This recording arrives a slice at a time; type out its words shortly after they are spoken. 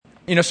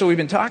So we've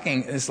been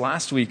talking this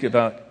last week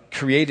about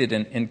created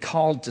and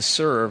called to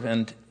serve.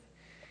 And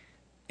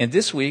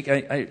this week,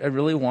 I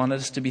really want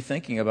us to be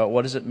thinking about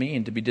what does it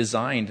mean to be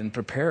designed and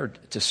prepared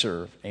to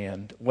serve?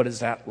 And what does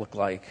that look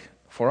like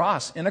for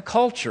us in a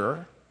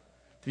culture,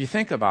 if you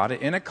think about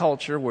it, in a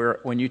culture where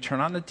when you turn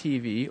on the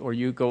TV or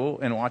you go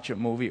and watch a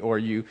movie or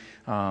you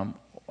will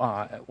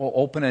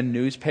open a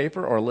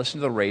newspaper or listen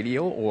to the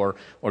radio or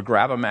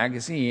grab a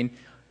magazine,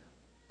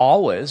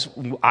 always,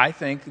 I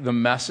think the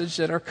message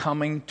that are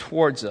coming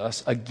towards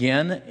us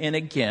again and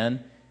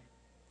again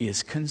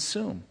is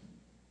consume.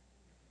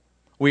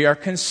 We are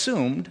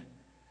consumed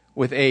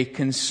with a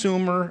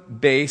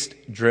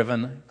consumer-based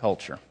driven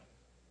culture.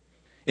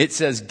 It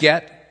says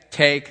get,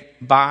 take,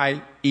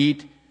 buy,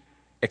 eat,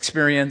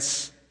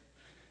 experience.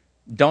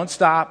 Don't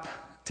stop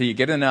till you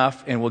get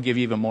enough, and we'll give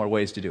you even more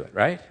ways to do it,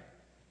 right?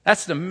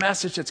 That's the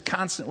message that's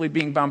constantly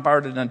being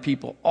bombarded on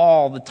people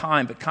all the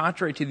time. But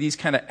contrary to these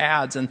kind of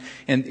ads and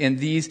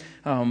these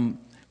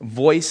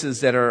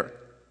voices that are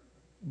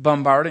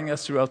bombarding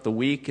us throughout the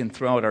week and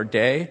throughout our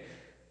day,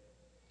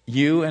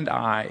 you and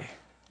I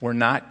were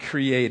not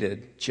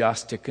created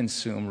just to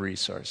consume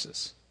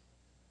resources.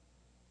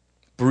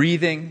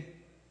 Breathing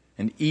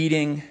and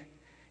eating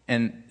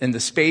and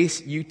the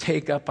space you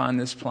take up on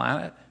this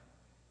planet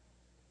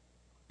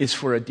is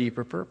for a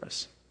deeper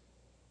purpose.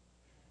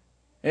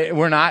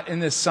 We're not in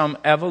this some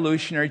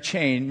evolutionary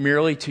chain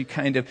merely to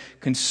kind of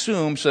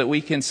consume so that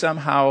we can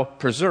somehow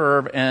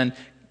preserve and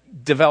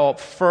develop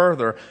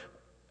further.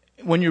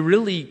 When you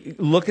really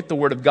look at the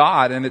Word of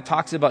God and it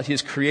talks about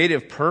His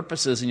creative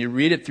purposes and you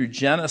read it through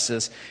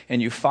Genesis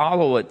and you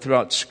follow it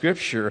throughout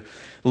Scripture,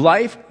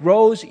 life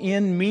grows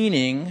in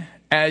meaning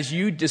as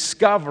you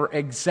discover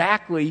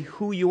exactly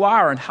who you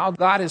are and how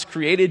God has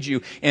created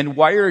you and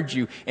wired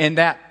you. And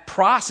that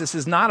process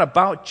is not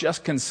about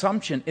just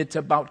consumption, it's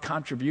about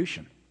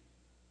contribution.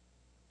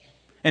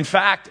 In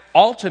fact,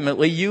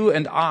 ultimately, you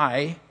and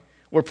I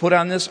were put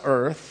on this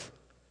earth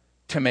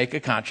to make a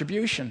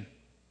contribution.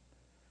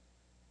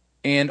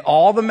 And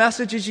all the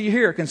messages you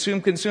hear, consume,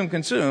 consume,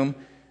 consume,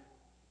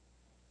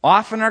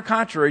 often are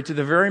contrary to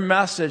the very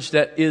message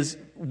that is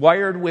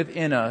wired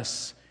within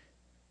us,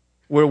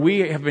 where we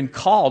have been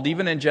called,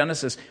 even in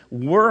Genesis,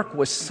 work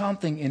was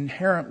something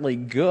inherently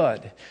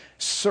good.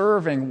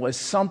 Serving was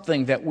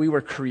something that we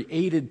were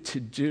created to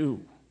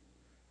do.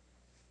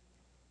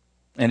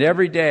 And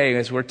every day,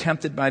 as we're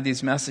tempted by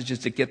these messages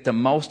to get the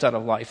most out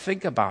of life,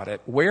 think about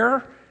it.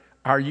 Where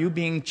are you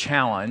being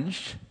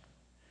challenged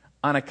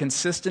on a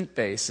consistent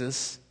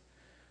basis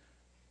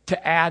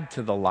to add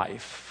to the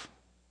life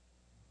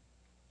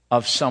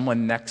of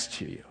someone next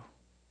to you?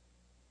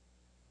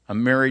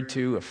 I'm married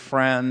to, a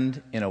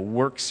friend, in a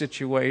work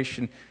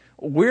situation.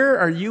 Where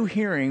are you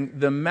hearing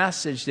the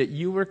message that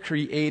you were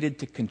created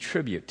to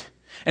contribute?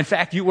 In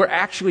fact, you were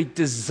actually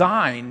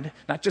designed,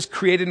 not just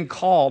created and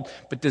called,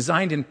 but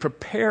designed and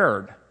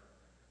prepared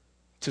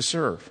to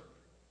serve.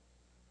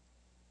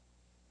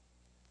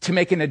 To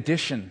make an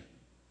addition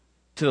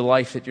to the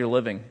life that you're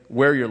living,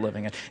 where you're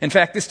living it. In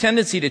fact, this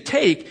tendency to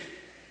take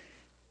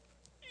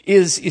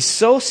is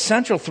so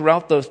central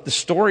throughout the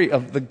story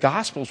of the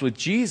Gospels with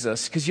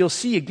Jesus, because you'll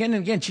see again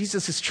and again,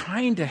 Jesus is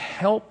trying to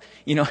help.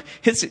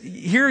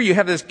 Here you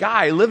have this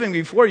guy living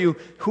before you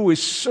who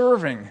is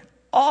serving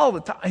all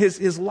the time.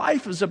 His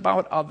life is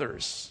about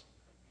others.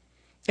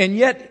 And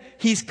yet,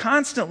 he's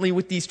constantly,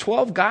 with these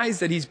 12 guys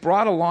that he's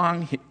brought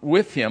along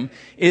with him,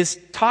 is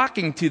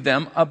talking to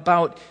them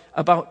about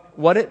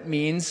what it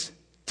means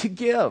to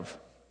give.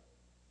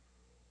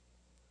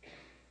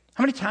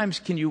 How many times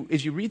can you,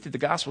 as you read through the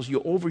Gospels,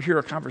 you overhear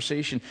a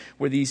conversation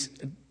where these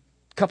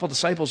couple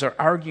disciples are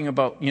arguing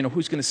about,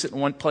 who's going to sit in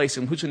one place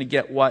and who's going to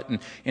get what,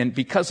 and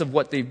because of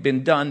what they've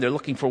been done, they're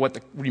looking for what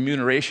the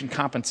remuneration,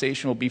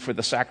 compensation will be for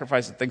the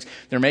sacrifice and things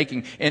they're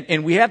making.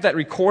 And we have that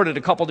recorded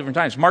a couple different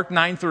times. Mark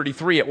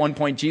 9:33, at one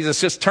point, Jesus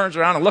just turns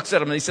around and looks at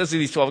them and he says to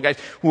these 12 guys,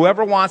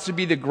 whoever wants to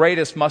be the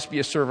greatest must be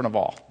a servant of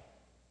all.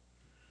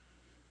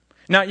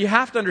 Now, you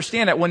have to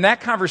understand that when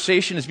that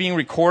conversation is being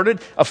recorded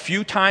a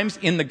few times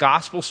in the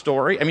gospel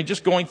story,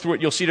 just going through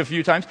it, you'll see it a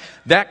few times,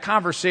 that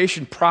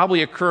conversation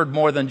probably occurred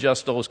more than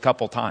just those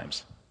couple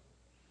times.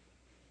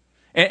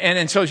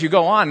 And so as you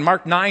go on,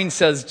 Mark 9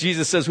 says,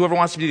 Jesus says, whoever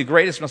wants to be the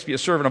greatest must be a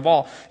servant of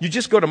all. You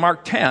just go to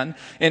Mark 10,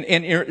 and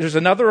there's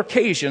another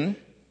occasion.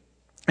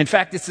 In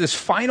fact, it's this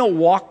final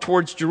walk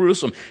towards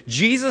Jerusalem.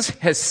 Jesus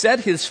has set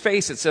his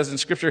face, it says in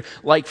Scripture,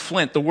 like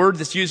flint. The word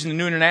that's used in the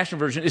New International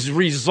Version is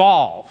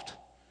resolved.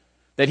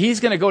 That he's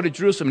going to go to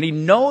Jerusalem. And he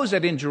knows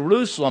that in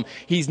Jerusalem,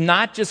 he's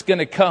not just going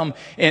to come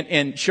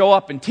and show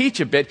up and teach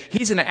a bit.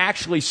 He's going to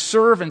actually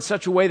serve in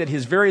such a way that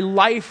his very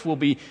life will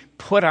be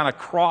put on a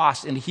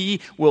cross. And he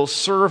will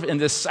serve in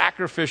this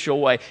sacrificial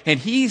way. And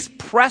he's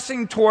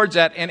pressing towards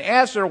that. And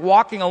as they're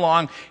walking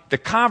along, the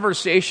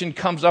conversation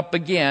comes up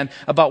again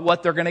about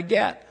what they're going to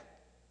get.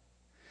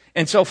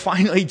 And so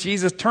finally,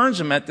 Jesus turns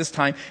him at this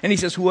time, and he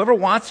says, whoever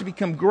wants to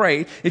become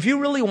great, if you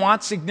really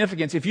want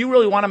significance, if you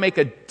really want to make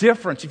a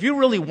difference, if you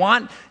really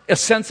want a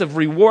sense of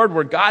reward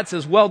where God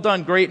says, well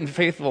done, great and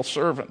faithful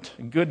servant,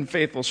 good and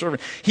faithful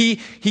servant, he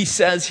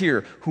says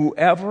here,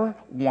 whoever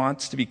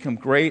wants to become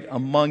great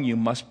among you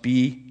must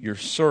be your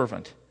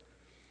servant.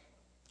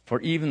 For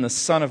even the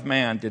Son of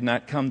Man did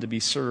not come to be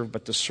served,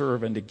 but to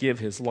serve and to give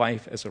his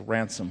life as a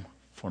ransom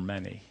for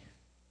many.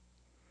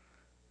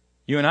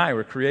 You and I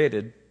were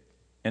created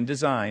and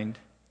designed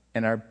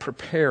and are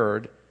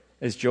prepared,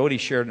 as Jody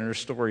shared in her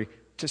story,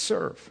 to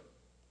serve.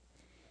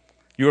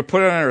 You were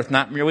put on earth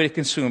not merely to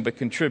consume, but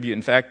contribute.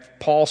 In fact,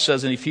 Paul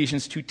says in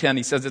Ephesians 2:10,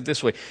 he says it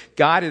this way,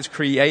 God has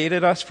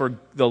created us for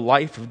the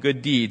life of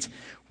good deeds,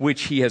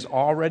 which he has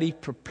already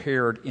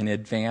prepared in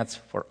advance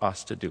for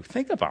us to do.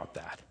 Think about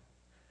that.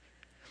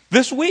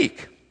 This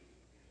week,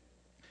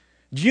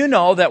 do you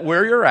know that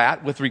where you're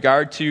at with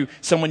regard to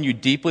someone you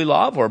deeply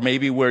love, or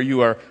maybe where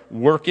you are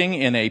working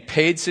in a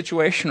paid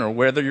situation, or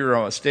whether you're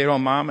a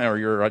stay-at-home mom or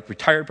you're a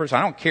retired person,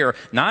 I don't care,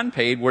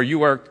 non-paid, where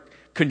you are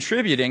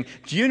contributing,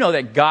 do you know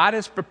that God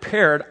has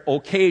prepared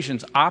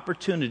occasions,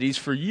 opportunities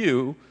for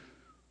you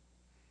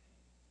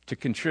to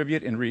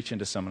contribute and reach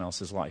into someone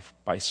else's life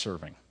by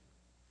serving?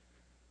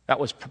 That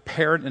was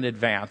prepared in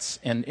advance.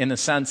 And in a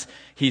sense,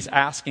 he's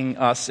asking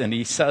us, and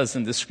he says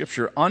in this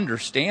scripture,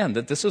 understand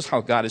that this is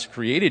how God has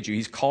created you.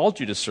 He's called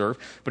you to serve,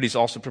 but he's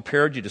also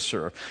prepared you to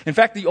serve. In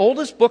fact, the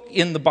oldest book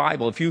in the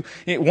Bible,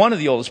 one of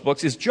the oldest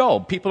books is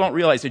Job. People don't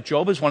realize that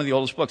Job is one of the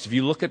oldest books. If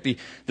you look at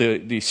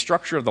the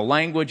structure of the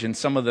language and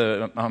some of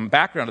the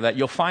background of that,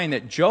 you'll find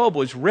that Job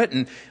was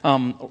written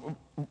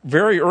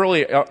very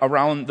early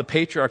around the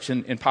patriarchs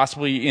and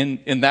possibly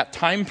in that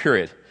time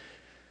period.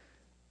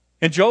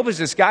 And Job is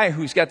this guy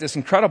who's got this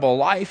incredible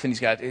life, and he's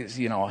got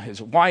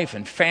his wife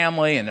and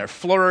family, and they're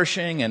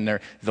flourishing, and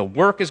the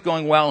work is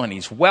going well, and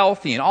he's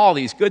wealthy, and all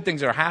these good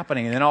things are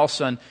happening. And then all of a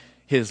sudden,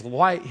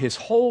 his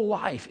whole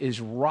life is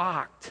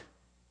rocked.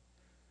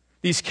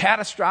 These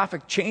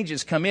catastrophic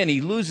changes come in. He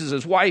loses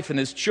his wife and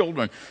his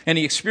children, and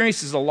he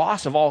experiences the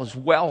loss of all his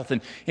wealth,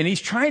 and he's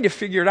trying to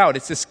figure it out.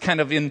 It's this kind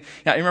of I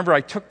remember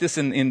I took this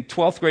in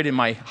 12th grade in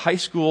my high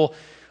school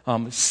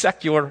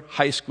secular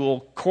high school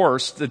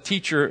course. The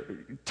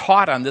teacher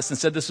taught on this and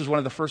said this is one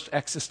of the first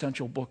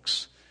existential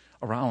books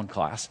around,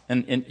 class.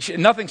 And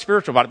nothing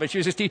spiritual about it, but she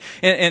was just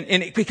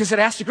and because it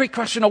asked a great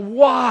question of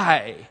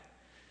why?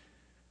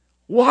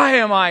 Why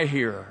am I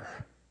here?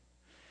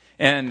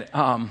 And it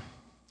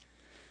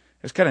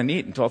was kind of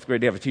neat in 12th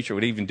grade to have a teacher who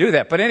would even do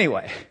that. But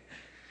anyway,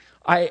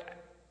 I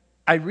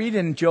read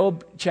in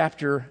Job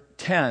chapter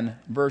 10,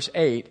 verse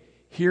 8,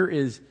 here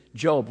is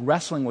Job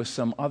wrestling with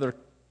some other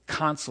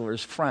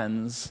counselors,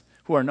 friends,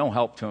 who are no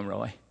help to him,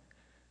 really.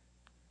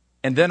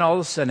 And then all of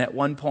a sudden, at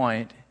one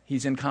point,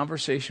 he's in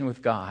conversation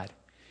with God,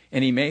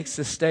 and he makes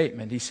this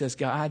statement. He says,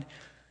 God,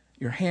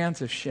 your hands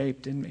have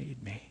shaped and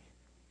made me.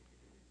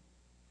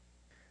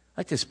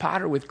 Like this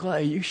potter with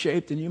clay, you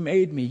shaped and you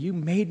made me. You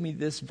made me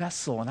this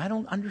vessel, and I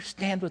don't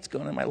understand what's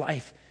going on in my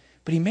life.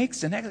 But he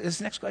makes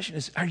his next question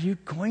is, are you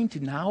going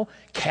to now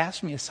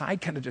cast me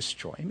aside, kind of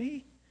destroy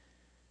me?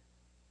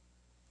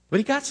 But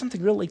he got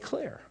something really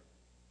clear.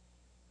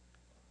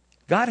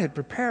 God had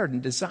prepared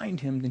and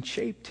designed him and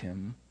shaped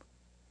him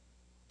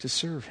to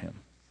serve him.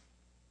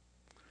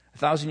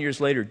 1,000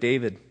 years later,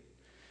 David,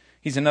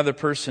 he's another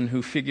person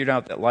who figured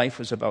out that life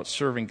was about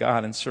serving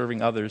God and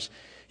serving others.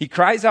 He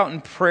cries out in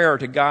prayer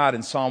to God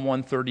in Psalm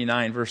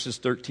 139, verses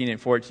 13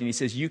 and 14. He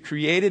says, you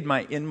created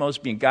my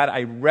inmost being. God,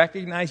 I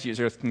recognize you as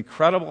an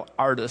incredible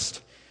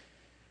artist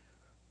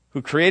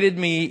who created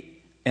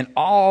me and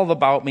all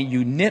about me.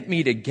 You knit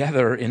me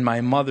together in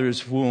my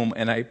mother's womb,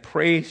 and I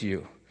praise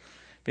you,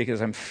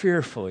 because I'm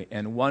fearfully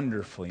and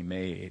wonderfully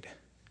made.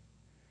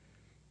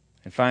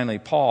 And finally,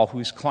 Paul,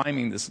 who's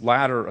climbing this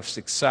ladder of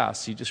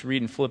success, you just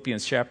read in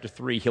Philippians chapter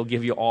 3, he'll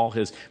give you all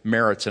his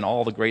merits and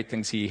all the great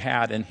things he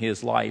had in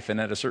his life.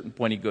 And at a certain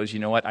point, he goes, you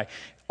know what,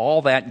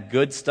 all that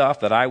good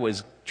stuff that I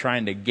was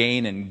trying to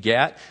gain and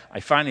get, I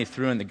finally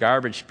threw in the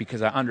garbage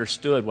because I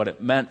understood what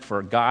it meant for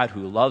a God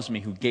who loves me,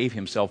 who gave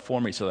himself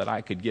for me so that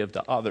I could give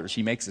to others.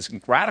 He makes this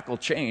radical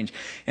change.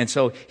 And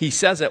so he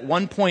says at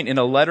one point in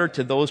a letter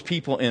to those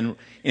people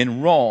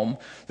in Rome,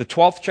 the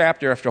 12th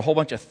chapter, after a whole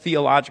bunch of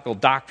theological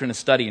doctrine and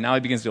study, now he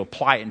begins to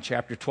apply it in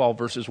chapter 12,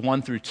 verses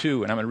 1 through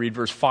 2. And I'm going to read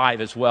verse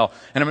 5 as well.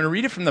 And I'm going to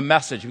read it from the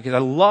Message because I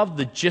love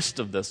the gist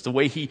of this. The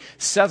way he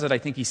says it, I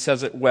think he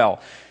says it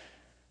well.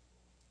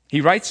 He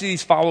writes to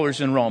these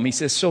followers in Rome. He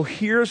says, so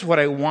here's what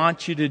I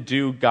want you to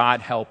do, God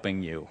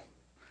helping you.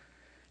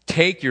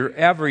 Take your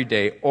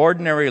everyday,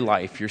 ordinary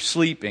life, your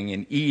sleeping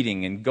and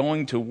eating and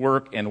going to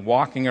work and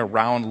walking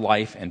around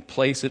life, and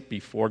place it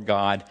before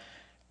God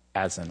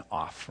as an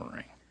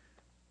offering.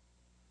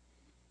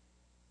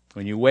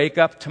 When you wake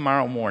up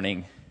tomorrow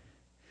morning,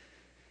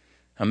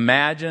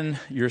 imagine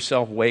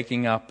yourself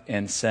waking up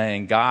and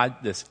saying, God,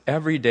 this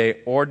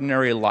everyday,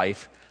 ordinary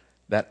life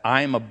that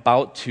I'm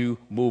about to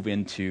move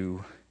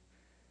into,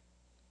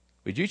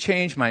 would you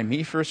change my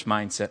me-first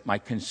mindset, my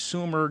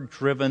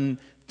consumer-driven,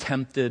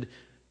 tempted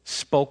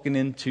spoken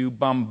into,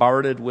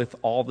 bombarded with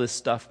all this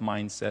stuff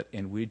mindset,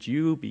 and would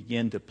you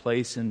begin to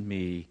place in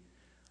me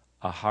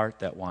a heart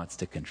that wants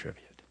to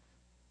contribute,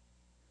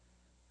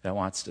 that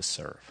wants to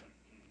serve?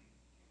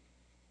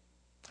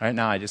 Right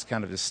now, I just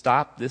kind of just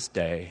stop this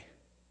day,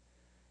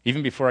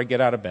 even before I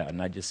get out of bed,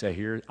 and I just say,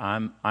 here,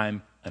 I'm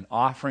an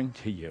offering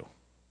to you.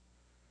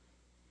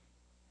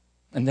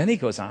 And then he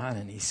goes on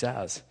and he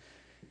says,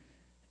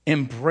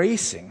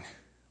 embracing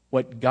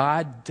what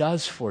God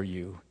does for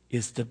you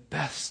is the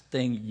best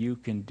thing you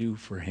can do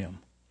for him.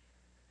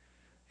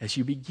 As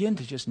you begin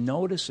to just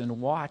notice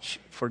and watch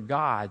for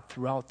God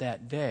throughout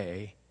that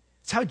day,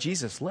 it's how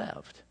Jesus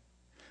lived.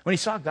 When he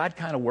saw God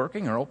kind of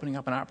working or opening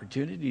up an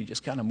opportunity, he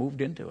just kind of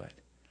moved into it.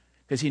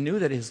 Because he knew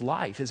that his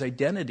life, his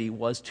identity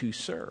was to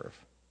serve.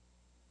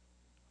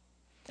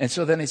 And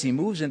so then as he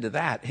moves into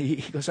that, he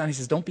goes on, he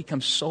says, don't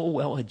become so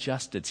well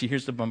adjusted. See,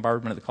 here's the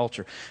bombardment of the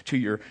culture. To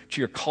your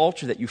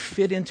culture, that you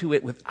fit into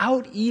it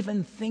without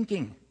even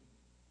thinking.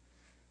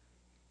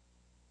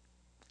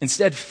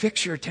 Instead,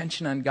 fix your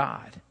attention on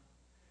God.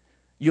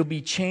 You'll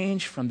be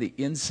changed from the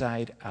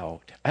inside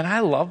out. And I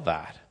love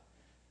that.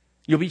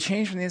 You'll be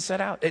changed from the inside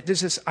out.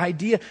 There's this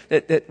idea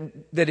that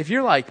if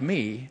you're like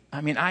me, I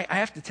mean, I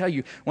have to tell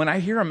you, when I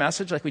hear a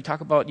message like we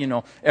talk about,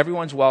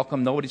 everyone's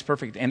welcome, nobody's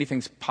perfect,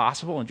 anything's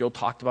possible, and Joel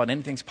talked about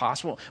anything's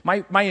possible,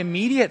 my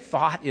immediate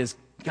thought is,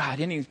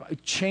 God,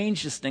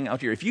 change this thing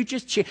out here. If you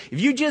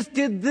just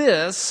did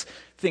this,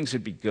 things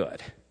would be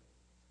good.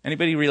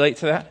 Anybody relate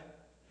to that?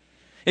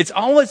 It's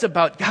always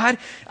about, God,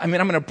 I'm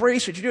going to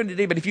embrace what you're doing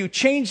today, but if you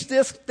change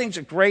this, things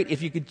are great.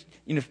 If you could,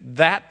 if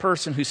that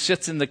person who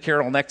sits in the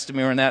carrel next to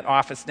me or in that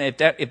office,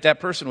 if that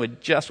person would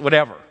just,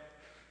 whatever.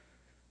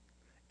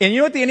 And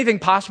you know what the anything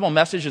possible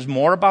message is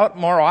more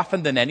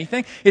often than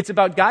anything? It's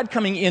about God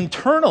coming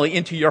internally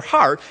into your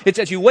heart. It's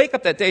as you wake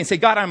up that day and say,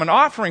 God, I'm an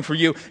offering for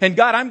you. And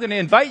God, I'm going to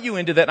invite you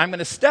into that. I'm going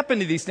to step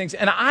into these things.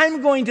 And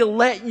I'm going to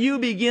let you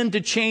begin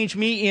to change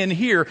me in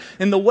here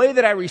in the way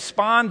that I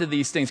respond to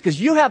these things.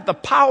 Because you have the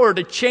power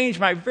to change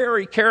my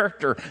very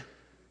character.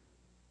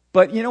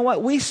 But you know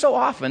what? We so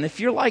often, if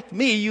you're like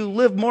me, you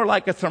live more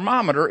like a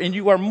thermometer and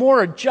you are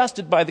more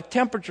adjusted by the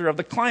temperature of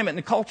the climate and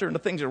the culture and the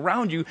things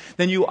around you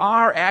than you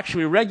are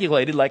actually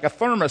regulated like a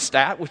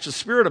thermostat, which the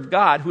Spirit of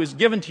God, who is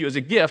given to you as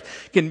a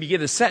gift, can begin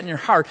to set in your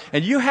heart.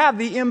 And you have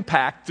the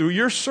impact through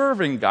your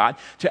serving God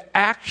to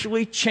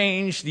actually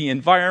change the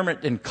environment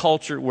and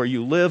culture where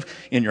you live,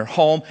 in your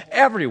home,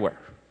 everywhere.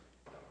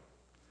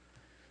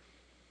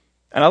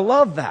 And I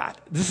love that.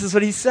 This is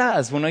what he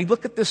says. When I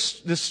look at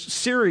this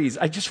series,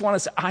 I just want to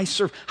say,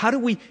 iSERVE. How do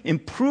we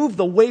improve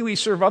the way we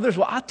serve others?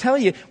 Well, I'll tell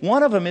you,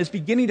 one of them is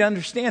beginning to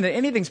understand that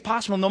anything's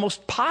possible. And the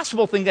most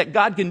possible thing that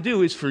God can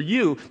do is for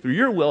you, through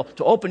your will,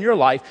 to open your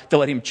life, to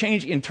let him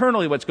change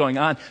internally what's going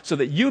on so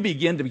that you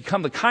begin to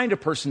become the kind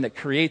of person that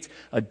creates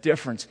a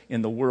difference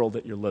in the world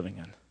that you're living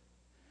in.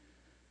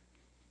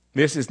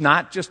 This is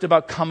not just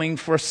about coming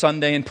for a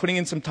Sunday and putting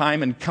in some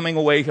time and coming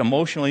away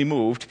emotionally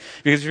moved.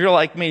 Because if you're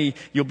like me,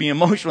 you'll be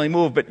emotionally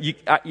moved, but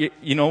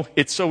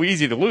it's so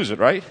easy to lose it,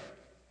 right?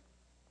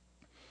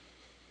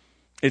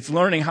 It's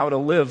learning how to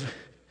live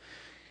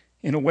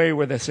in a way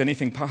where there's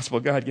anything possible.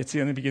 God gets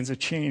in and begins to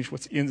change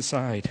what's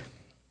inside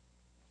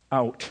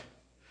out.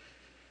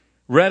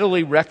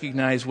 Readily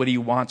recognize what he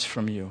wants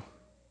from you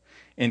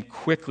and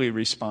quickly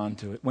respond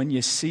to it. When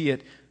you see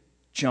it,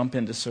 jump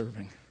into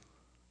serving.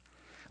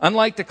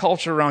 Unlike the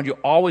culture around you,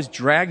 always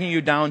dragging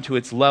you down to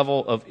its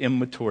level of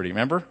immaturity.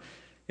 Remember?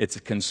 It's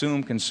a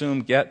consume,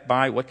 get,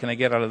 buy. What can I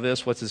get out of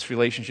this? What's this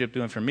relationship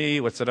doing for me?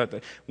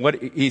 What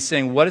he's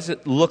saying, what does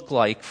it look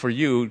like for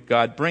you?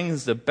 God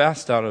brings the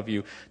best out of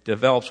you,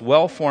 develops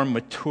well-formed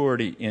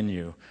maturity in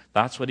you.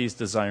 That's what he's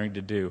desiring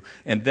to do.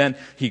 And then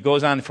he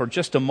goes on for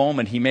just a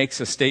moment. He makes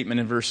a statement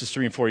in verses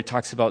 3 and 4. He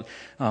talks about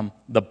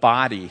the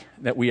body,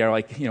 that we are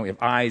like, we have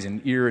eyes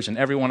and ears, and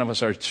every one of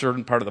us are a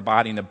certain part of the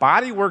body. And the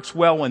body works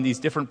well when these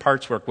different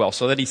parts work well.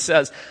 So that he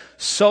says,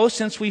 so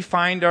since we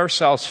find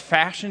ourselves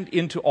fashioned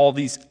into all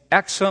these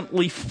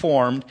excellently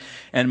formed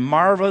and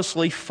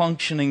marvelously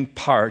functioning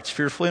parts,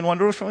 fearfully and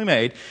wonderfully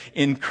made,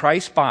 in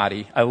Christ's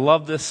body, I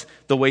love this,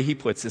 the way he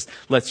puts this,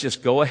 let's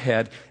just go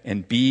ahead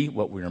and be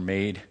what we are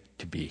made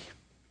to be.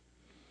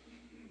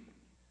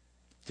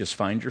 Just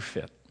find your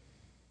fit.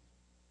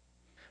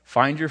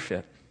 Find your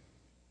fit.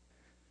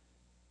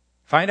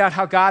 Find out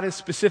how God has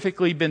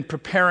specifically been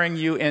preparing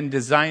you and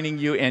designing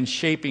you and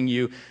shaping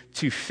you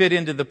to fit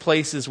into the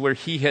places where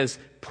he has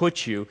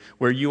put you,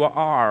 where you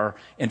are,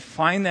 and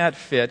find that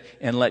fit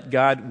and let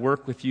God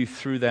work with you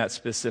through that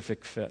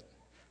specific fit.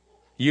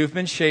 You've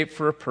been shaped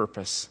for a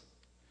purpose.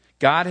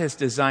 God has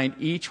designed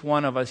each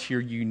one of us here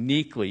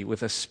uniquely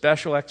with a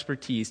special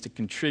expertise to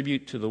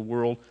contribute to the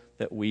world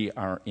that we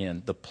are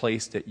in, the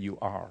place that you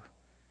are.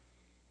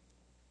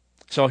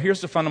 So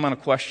here's the fundamental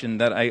question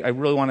that I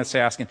really want to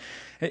ask.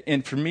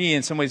 And for me,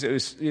 in some ways, it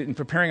was in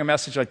preparing a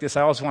message like this,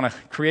 I always want to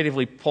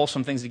creatively pull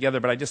some things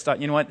together, but I just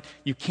thought, you know what?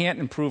 You can't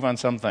improve on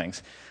some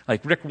things.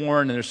 Like Rick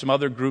Warren and there's some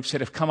other groups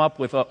that have come up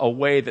with a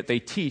way that they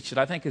teach that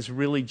I think is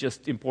really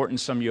just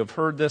important. Some of you have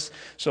heard this.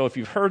 So if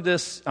you've heard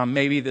this,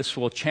 maybe this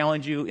will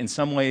challenge you in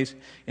some ways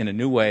in a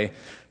new way.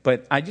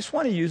 But I just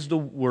want to use the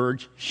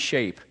word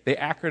shape, the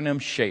acronym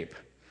SHAPE,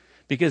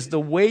 because the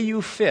way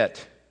you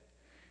fit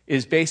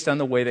is based on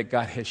the way that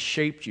God has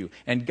shaped you.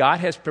 And God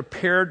has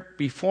prepared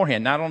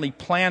beforehand, not only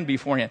planned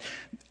beforehand,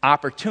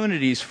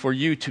 opportunities for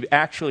you to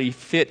actually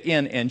fit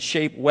in and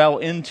shape well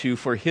into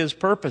for His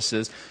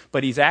purposes,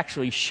 but He's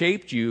actually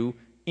shaped you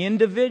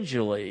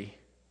individually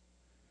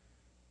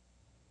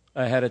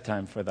ahead of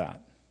time for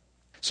that.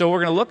 So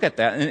we're going to look at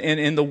that.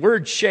 And the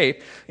word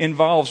shape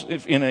involves,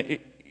 in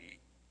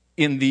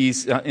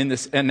this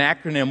an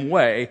acronym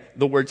way,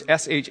 the words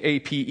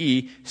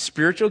SHAPE,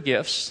 spiritual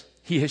gifts.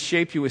 He has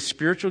shaped you with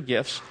spiritual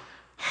gifts,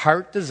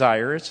 heart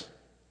desires,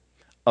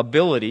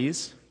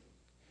 abilities,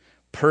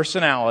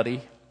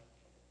 personality,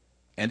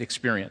 and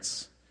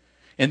experience.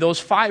 In those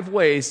 5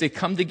 ways, they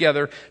come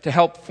together to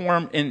help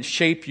form and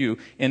shape you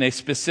in a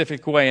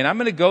specific way. And I'm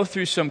going to go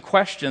through some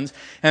questions,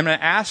 and I'm going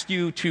to ask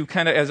you to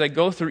kind of, as I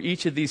go through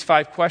each of these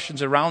 5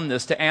 questions around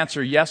this, to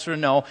answer yes or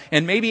no,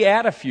 and maybe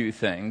add a few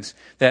things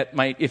that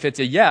might, if it's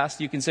a yes,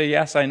 you can say,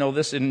 yes, I know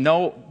this, and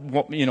no,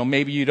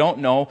 maybe you don't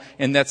know,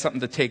 and that's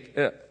something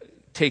to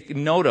take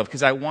note of,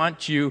 because I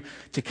want you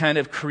to kind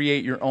of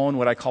create your own,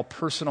 what I call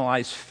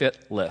personalized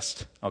fit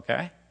list,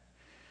 okay?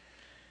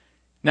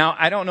 Now,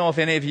 I don't know if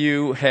any of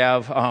you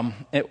have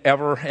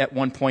ever at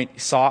one point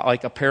saw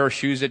like a pair of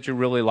shoes that you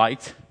really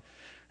liked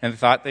and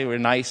thought they were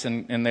nice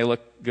and they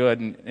looked good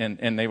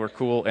and they were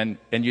cool and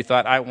you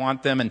thought, I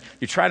want them, and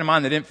you tried them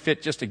on, they didn't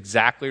fit just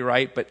exactly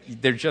right, but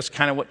they're just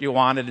kind of what you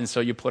wanted, and so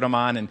you put them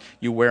on and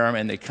you wear them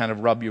and they kind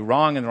of rub you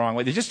wrong in the wrong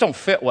way. They just don't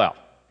fit well.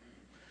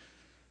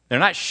 They're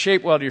not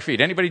shaped well to your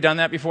feet. Anybody done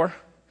that before?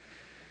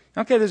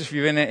 Okay, there's a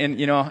few.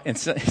 And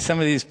some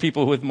of these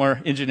people with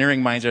more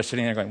engineering minds are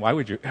sitting there going, why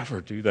would you ever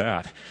do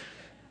that?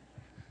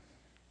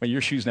 Well,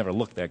 your shoes never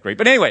look that great.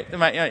 But anyway.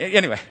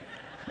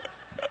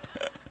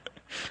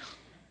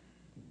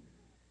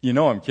 You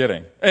know I'm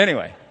kidding.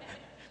 Anyway.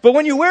 But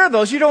when you wear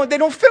those, they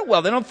don't fit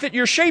well. They don't fit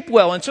your shape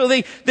well. And so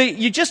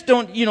you just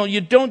don't,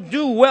 you don't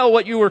do well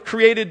what you were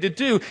created to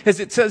do. As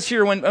it says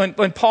here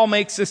when Paul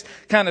makes this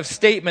kind of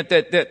statement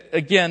that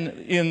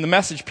again, in the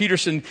Message,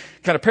 Peterson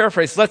kind of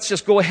paraphrased, let's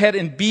just go ahead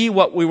and be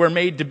what we were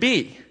made to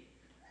be.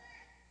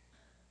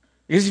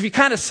 Because if you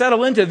kind of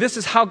settle into this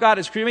is how God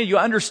has created you,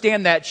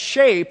 understand that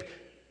shape,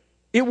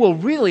 it will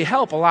really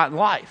help a lot in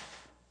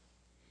life.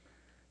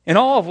 And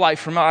all of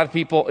life for a lot of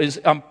people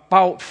is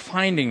about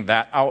finding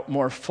that out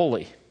more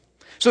fully.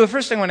 So the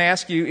first thing I want to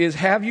ask you is,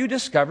 have you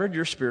discovered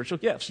your spiritual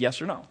gifts?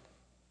 Yes or no?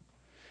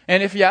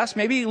 And if yes,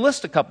 maybe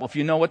list a couple if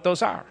you know what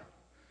those are.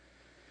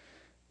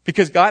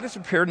 Because God has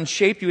prepared and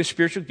shaped you with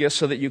spiritual gifts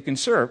so that you can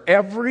serve.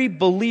 Every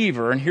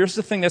believer, and here's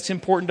the thing that's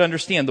important to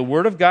understand, the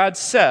Word of God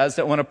says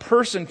that when a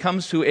person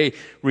comes to a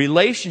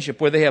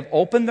relationship where they have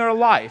opened their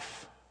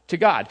life to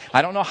God.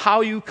 I don't know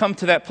how you come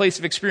to that place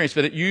of experience,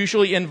 but it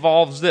usually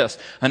involves this: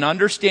 an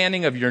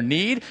understanding of your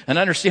need, an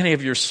understanding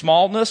of your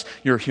smallness,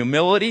 your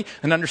humility,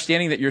 an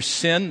understanding that your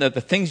sin, that the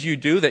things you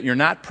do, that you're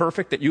not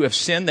perfect, that you have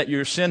sinned, that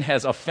your sin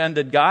has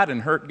offended God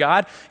and hurt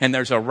God, and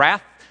there's a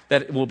wrath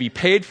that will be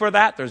paid for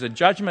that. There's a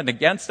judgment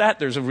against that.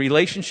 There's a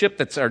relationship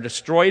that's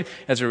destroyed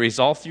as a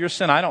result of your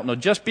sin. I don't know.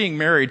 Just being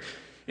married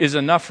is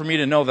enough for me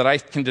to know that I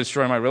can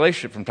destroy my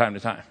relationship from time to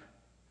time.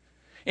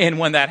 And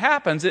when that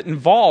happens, it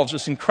involves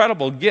this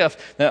incredible gift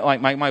that like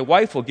my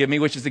wife will give me,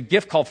 which is a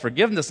gift called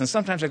forgiveness. And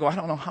sometimes I go, I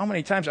don't know how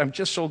many times I'm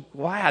just so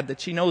glad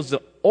that she knows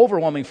the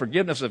overwhelming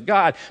forgiveness of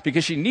God,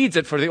 because she needs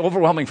it for the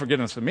overwhelming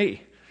forgiveness of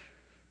me.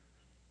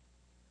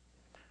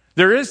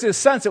 There is this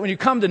sense that when you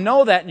come to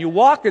know that and you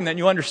walk in that and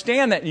you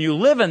understand that and you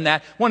live in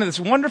that, one of this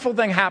wonderful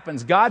thing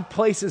happens. God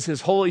places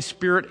His Holy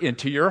Spirit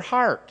into your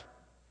heart.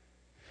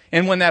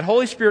 And when that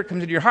Holy Spirit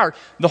comes into your heart,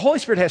 the Holy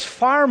Spirit has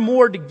far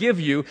more to give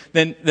you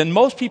than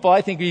most people,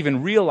 I think,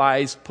 even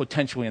realize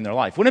potentially in their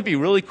life. Wouldn't it be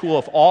really cool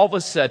if all of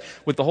us said,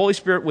 with the Holy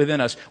Spirit within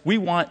us, we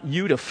want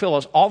you to fill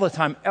us all the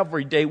time,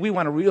 every day. We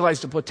want to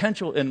realize the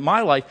potential in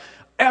my life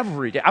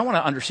every day. I want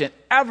to understand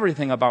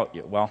everything about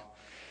you. Well,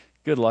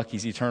 good luck.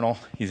 He's eternal.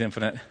 He's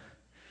infinite.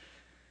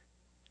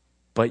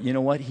 But you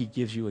know what? He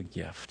gives you a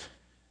gift.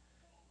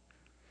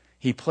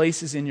 He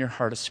places in your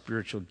heart a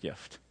spiritual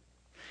gift.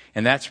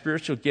 And that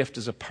spiritual gift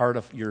is a part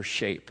of your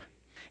shape.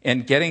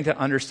 And getting to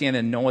understand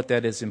and know what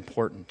that is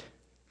important.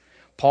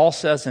 Paul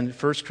says in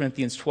 1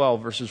 Corinthians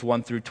 12, verses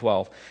 1 through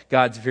 12,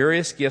 God's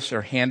various gifts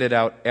are handed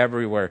out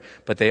everywhere,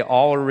 but they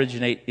all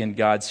originate in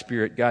God's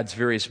Spirit. God's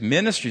various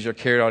ministries are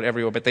carried out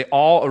everywhere, but they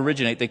all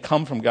originate, they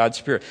come from God's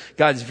Spirit.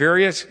 God's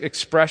various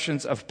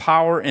expressions of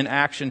power and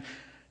action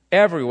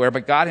everywhere,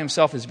 but God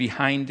Himself is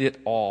behind it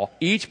all.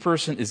 Each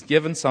person is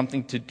given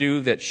something to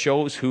do that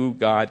shows who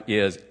God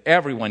is.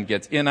 Everyone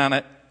gets in on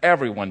it.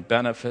 Everyone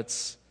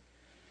benefits.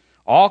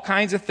 All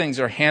kinds of things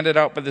are handed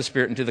out by the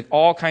Spirit into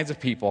all kinds of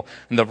people,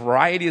 and the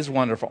variety is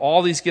wonderful.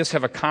 All these gifts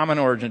have a common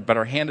origin, but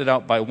are handed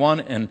out by one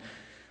and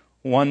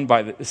one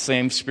by the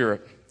same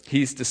Spirit.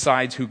 He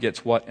decides who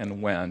gets what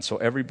and when. So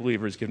every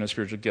believer is given a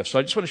spiritual gift. So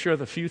I just want to share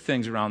a few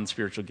things around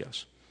spiritual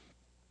gifts.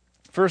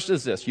 First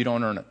is this: you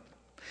don't earn it.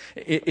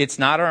 It's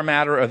not a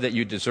matter of that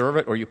you deserve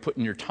it or you put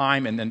in your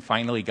time and then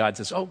finally God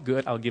says, oh,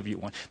 good, I'll give you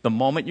one. The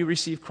moment you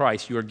receive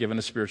Christ, you are given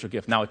a spiritual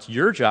gift. Now, it's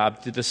your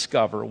job to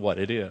discover what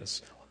it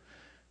is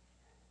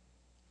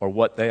or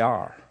what they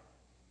are.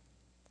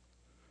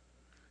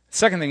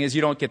 Second thing is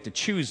you don't get to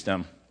choose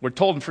them. We're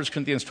told in 1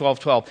 Corinthians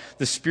 12:12,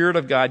 the Spirit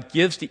of God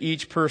gives to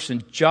each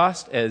person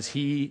just as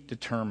He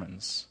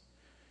determines.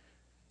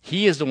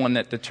 He is the one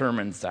that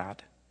determines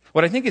that.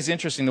 What I think is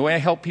interesting, the way I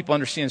help people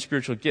understand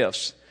spiritual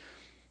gifts,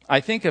 I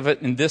think of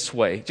it in this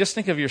way. Just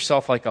think of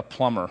yourself like a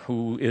plumber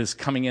who is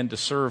coming in to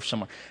serve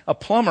someone. A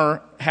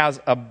plumber has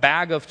a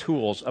bag of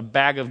tools, a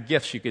bag of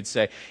gifts, you could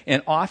say.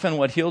 And often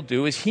what he'll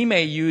do is he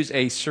may use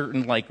a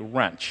certain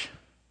wrench.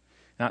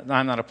 Now,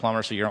 I'm not a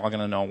plumber, so you're all going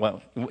to know.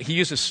 Well, he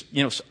uses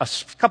a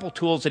couple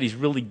tools that he's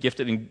really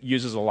gifted and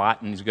uses a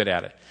lot, and he's good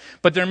at it.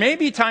 But there may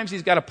be times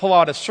he's got to pull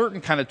out a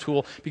certain kind of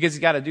tool because he's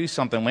got to do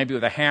something, maybe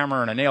with a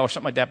hammer and a nail or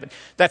something like that, but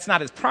that's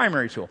not his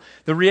primary tool.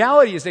 The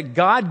reality is that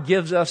God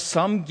gives us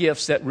some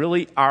gifts that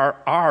really are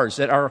ours,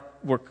 that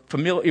we're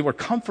familiar, we're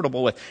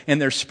comfortable with,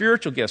 and they're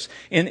spiritual gifts,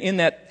 in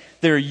that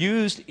they're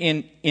used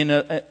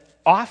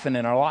often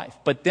in our life.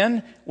 But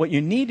then what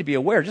you need to be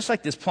aware, just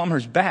like this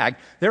plumber's bag,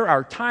 there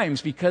are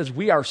times because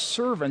we are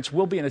servants,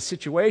 we'll be in a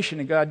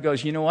situation and God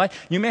goes, you know what?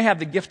 You may have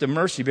the gift of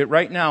mercy, but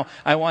right now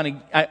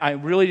I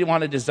really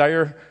want to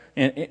desire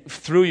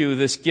through you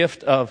this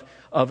gift of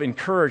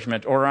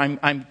encouragement, or I'm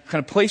kind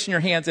of placing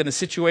your hands in a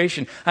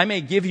situation. I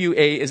may give you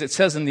as it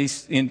says in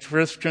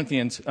 1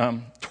 Corinthians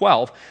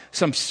 12,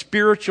 some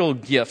spiritual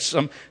gifts,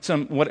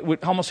 some what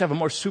would almost have a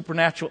more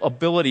supernatural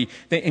ability.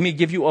 They may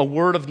give you a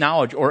word of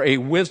knowledge or a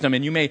wisdom,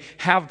 and you may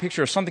have a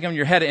picture of something in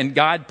your head, and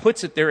God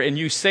puts it there, and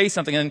you say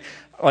something, and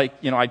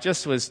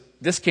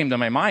this came to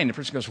my mind. The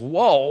person goes,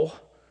 whoa,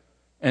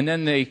 and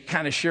then they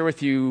kind of share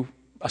with you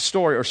a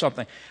story or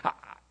something.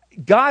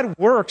 God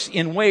works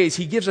in ways,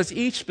 He gives us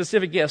each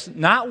specific gifts.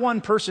 Not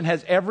one person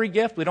has every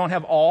gift. We don't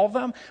have all of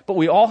them, but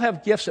we all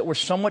have gifts that we're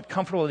somewhat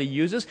comfortable that He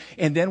uses.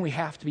 And then we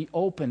have to be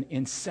open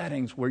in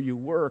settings where you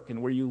work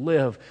and where you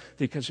live,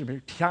 because there are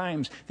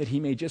times that He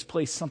may just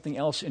place something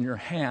else in your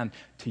hand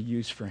to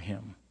use for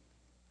Him.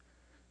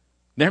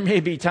 There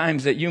may be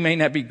times that you may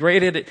not be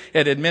great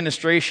at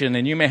administration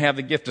and you may have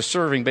the gift of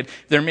serving, but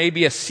there may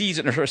be a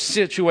season or a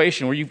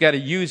situation where you've got to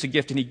use a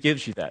gift and He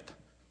gives you that.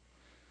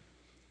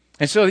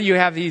 And so you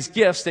have these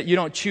gifts that you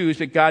don't choose,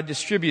 but God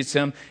distributes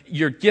them.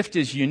 Your gift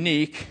is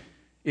unique.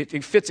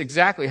 It fits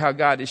exactly how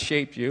God has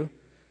shaped you.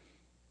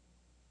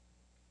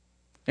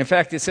 In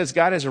fact, it says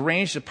God has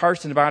arranged the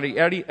parts in the body,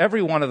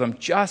 every one of them,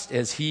 just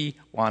as He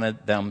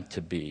wanted them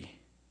to be.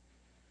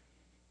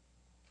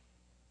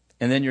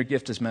 And then your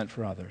gift is meant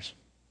for others.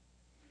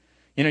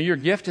 Your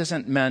gift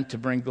isn't meant to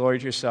bring glory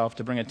to yourself,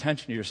 to bring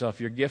attention to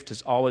yourself. Your gift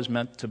is always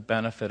meant to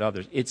benefit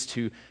others. It's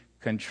to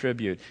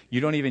contribute.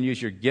 You don't even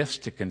use your gifts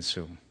to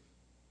consume.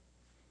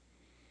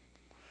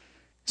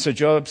 So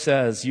Job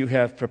says, you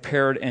have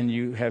prepared and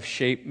you have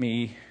shaped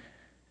me.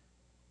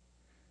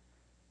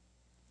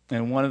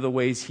 And one of the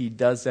ways he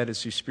does that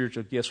is through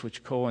spiritual gifts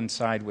which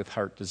coincide with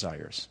heart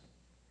desires.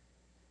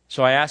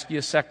 So I ask you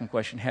a second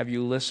question. Have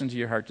you listened to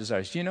your heart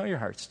desires? Do you know your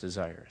heart's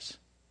desires?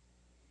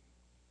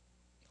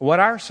 What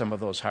are some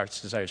of those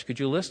heart's desires? Could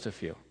you list a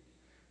few?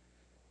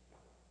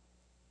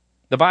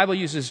 The Bible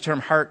uses the term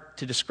heart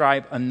to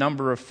describe a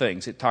number of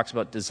things. It talks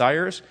about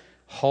desires,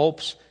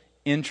 hopes,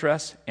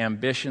 interests,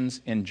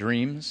 ambitions, and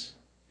dreams.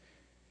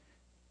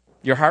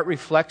 Your heart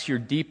reflects your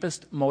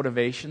deepest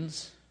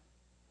motivations.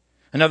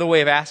 Another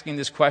way of asking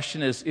this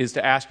question is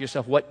to ask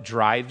yourself, what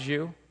drives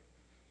you?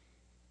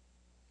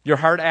 Your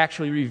heart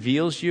actually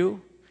reveals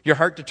you. Your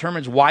heart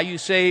determines why you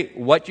say,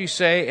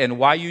 and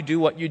why you do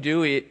what you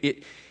do.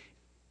 It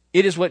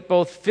is what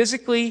both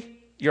physically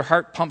your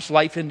heart pumps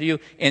life into you,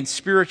 and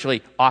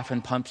spiritually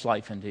often pumps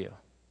life into you.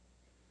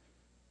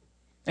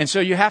 And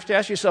so you have to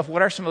ask yourself,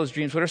 what are some of those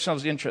dreams? What are some of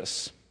those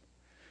interests?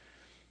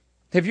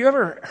 Have you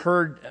ever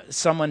heard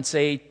someone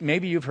say,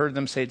 maybe you've heard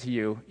them say to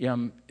you,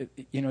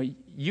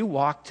 you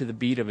walk to the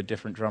beat of a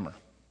different drummer.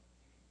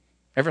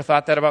 Ever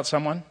thought that about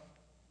someone?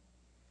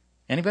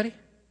 Anybody?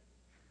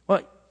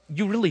 Well,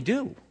 you really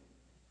do.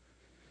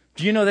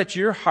 Do you know that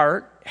your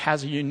heart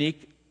has a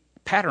unique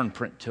pattern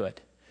print to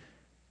it?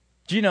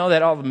 Do you know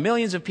that all the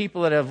millions of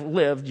people that have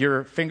lived,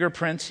 your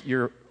fingerprints,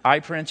 your eye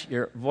prints,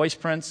 your voice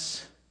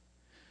prints,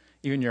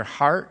 even your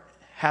heart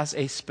has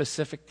a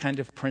specific kind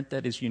of print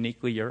that is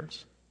uniquely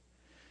yours?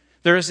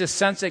 There is this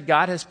sense that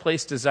God has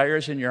placed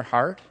desires in your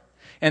heart,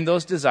 and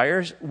those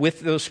desires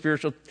with those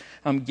spiritual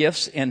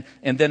gifts, and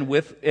then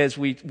with, as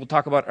we'll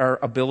talk about our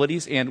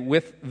abilities, and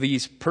with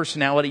these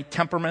personality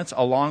temperaments,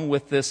 along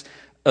with this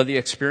the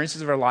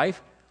experiences of our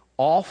life,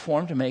 all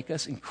form to make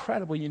us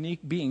incredibly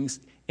unique beings,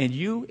 and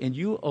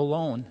you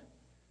alone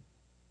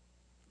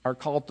are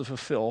called to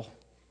fulfill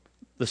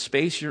the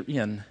space you're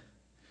in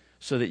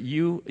so that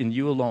you and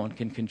you alone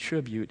can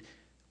contribute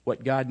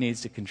what God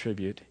needs to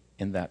contribute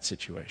in that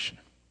situation.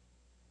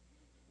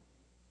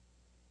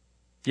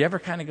 Do you ever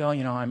kind of go,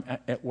 I'm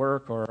at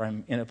work or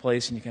I'm in a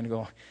place and you kind of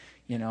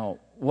go,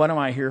 what am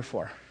I here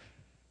for?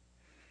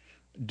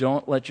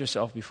 Don't let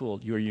yourself be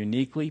fooled. You are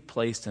uniquely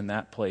placed in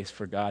that place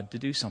for God to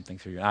do something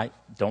through you. I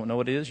don't know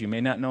what it is. You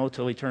may not know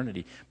till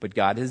eternity, but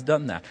God has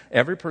done that.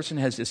 Every person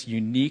has this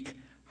unique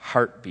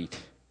heartbeat.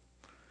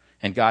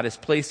 And God has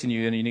placed in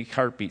you a unique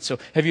heartbeat. So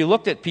have you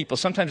looked at people?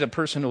 Sometimes a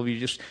person will be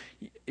just,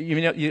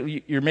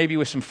 you're maybe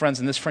with some friends,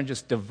 and this friend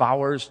just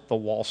devours the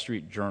Wall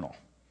Street Journal.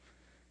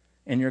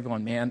 And you're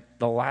going, man,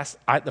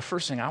 the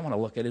first thing I want to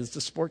look at is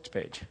the sports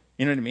page.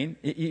 You know what I mean?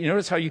 You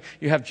notice how you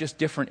have just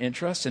different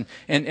interests,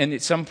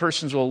 and some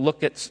persons will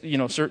look at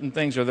certain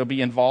things, or they'll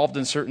be involved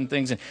in certain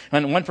things,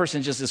 and one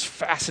person just is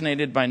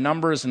fascinated by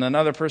numbers, and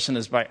another person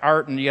is by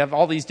art, and you have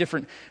all these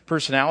different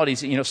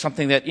personalities.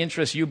 Something that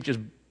interests you just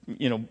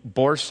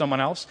bores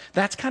someone else.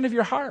 That's kind of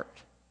your heart.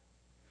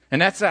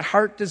 And that's that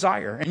heart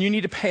desire. And you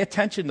need to pay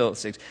attention to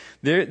those things.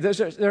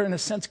 They're in a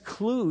sense,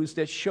 clues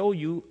that show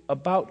you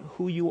about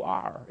who you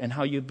are and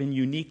how you've been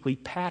uniquely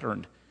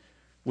patterned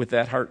with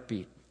that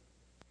heartbeat.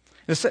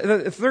 The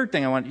third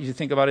thing I want you to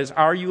think about is,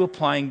 are you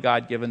applying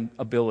God-given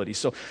abilities?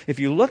 So if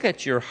you look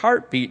at your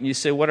heartbeat and you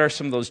say, what are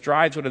some of those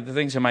drives? What are the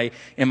things? Am I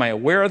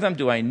aware of them?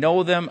 Do I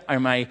know them?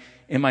 Am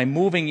I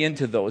moving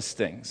into those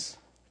things?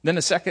 Then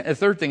the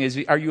third thing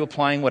is, are you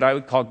applying what I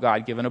would call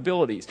God-given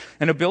abilities?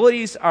 And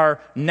abilities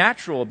are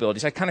natural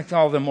abilities. I kind of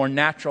call them more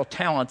natural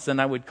talents than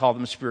I would call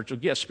them spiritual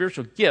gifts.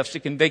 Spiritual gifts,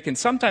 they can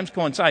sometimes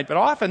coincide, but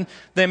often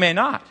they may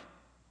not.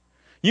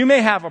 You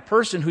may have a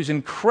person who's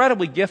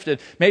incredibly gifted,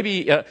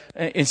 maybe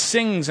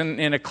sings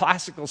in a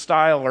classical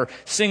style or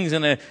sings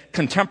in a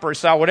contemporary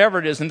style, whatever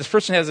it is, and this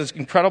person has this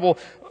incredible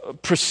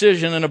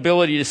precision and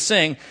ability to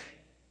sing,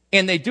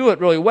 and they do it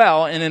really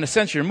well, and in a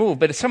sense you're moved.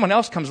 But if someone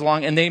else comes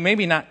along and they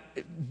maybe not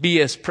be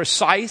as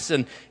precise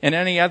and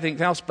any other thing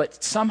else,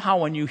 but somehow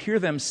when you hear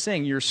them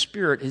sing, your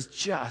spirit is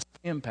just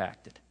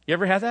impacted. You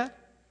ever had that?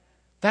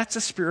 That's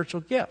a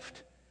spiritual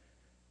gift.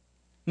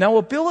 Now,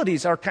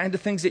 abilities are kind of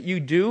things that you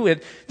do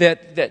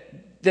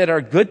that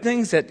are good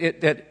things,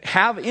 that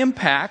have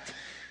impact,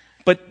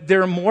 but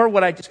they're more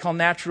what I just call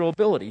natural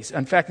abilities.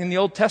 In fact, in the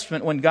Old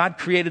Testament, when God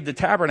created the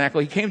tabernacle,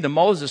 he came to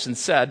Moses and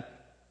said,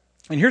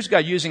 and here's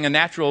God using a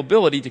natural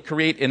ability to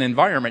create an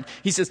environment.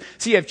 He says,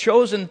 see, I've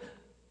chosen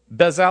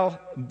Bezalel.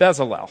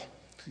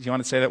 Do you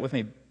want to say that with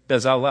me?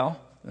 Bezalel?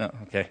 No,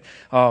 okay.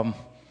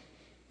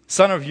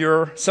 Son of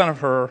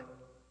Hur,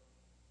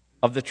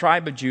 of the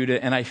tribe of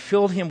Judah, and I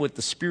filled him with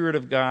the Spirit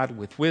of God,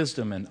 with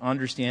wisdom and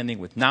understanding,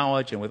 with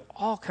knowledge, and with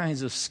all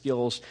kinds of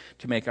skills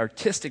to make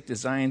artistic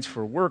designs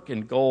for work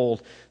in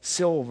gold,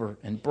 silver,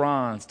 and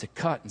bronze, to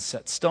cut and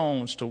set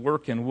stones, to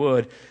work in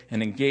wood,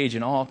 and engage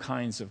in all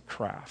kinds of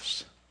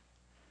crafts.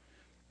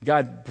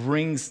 God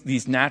brings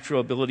these natural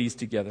abilities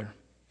together.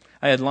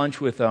 I had lunch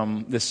with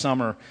this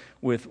summer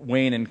with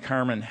Wayne and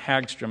Carmen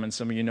Hagstrom, and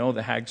some of you know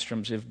the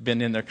Hagstroms have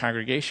been in their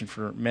congregation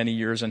for many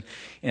years, and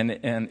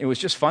it was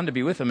just fun to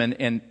be with them.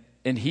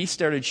 And he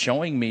started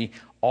showing me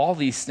all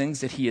these things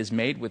that he has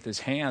made with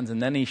his hands,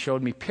 and then he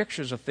showed me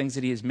pictures of things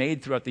that he has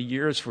made throughout the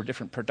years for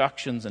different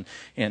productions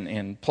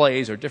and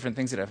plays or different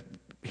things that have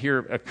here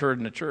occurred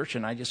in the church,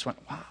 and I just went,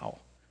 wow,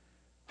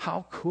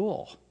 how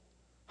cool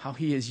how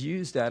he has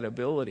used that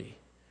ability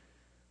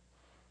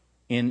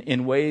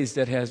in ways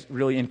that has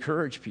really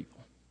encouraged people.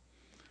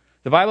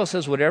 The Bible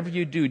says whatever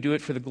you do, do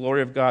it for the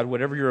glory of God.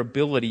 Whatever your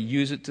ability,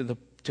 use it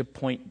to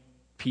point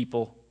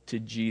people to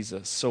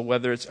Jesus. So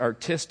whether it's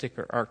artistic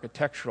or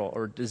architectural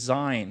or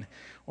design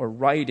or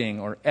writing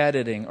or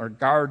editing or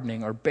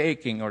gardening or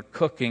baking or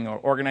cooking or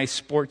organized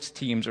sports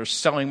teams or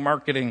selling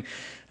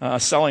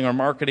or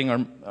marketing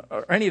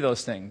or any of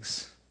those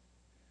things,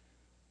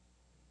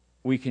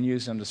 we can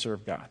use them to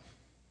serve God.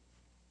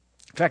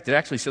 In fact, it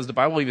actually says, the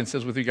Bible even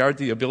says with regard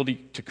to the ability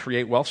to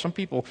create wealth, some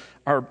people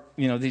are,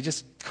 they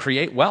just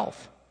create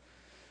wealth.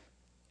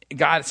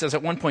 God says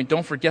at one point,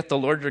 don't forget the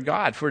Lord your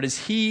God, for it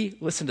is He,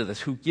 listen to this,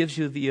 who gives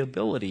you the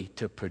ability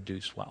to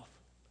produce wealth.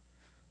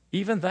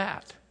 Even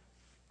that.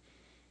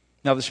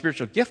 Now, the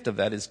spiritual gift of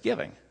that is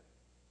giving.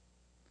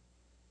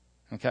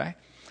 Okay?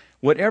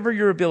 Whatever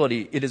your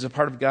ability, it is a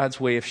part of God's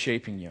way of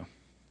shaping you.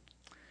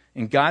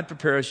 And God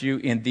prepares you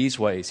in these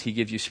ways. He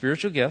gives you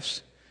spiritual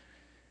gifts.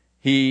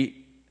 He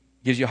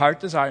gives you heart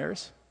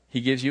desires,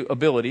 He gives you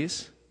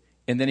abilities,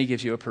 and then He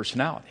gives you a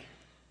personality.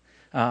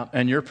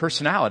 And your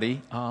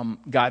personality,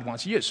 God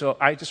wants to use. So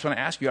I just want to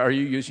ask you, are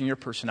you using your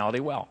personality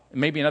well?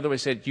 Maybe another way to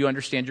say it, do you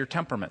understand your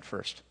temperament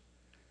first?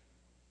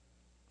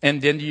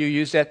 And then do you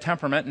use that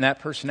temperament and that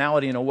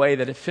personality in a way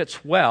that it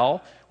fits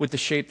well with the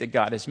shape that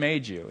God has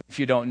made you? If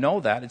you don't know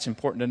that, it's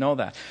important to know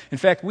that. In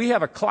fact, we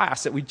have a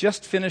class that we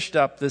just finished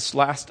up this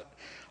last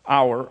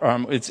hour.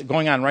 It's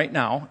going on right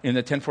now in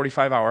the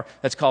 10:45 hour.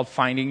 That's called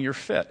Finding Your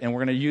Fit, and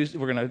we're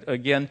going to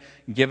again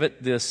give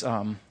it this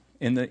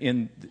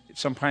in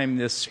sometime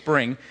this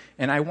spring.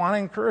 And I want to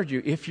encourage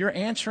you, if you're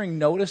answering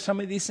no to some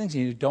of these things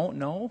and you don't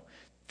know,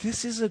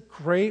 this is a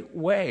great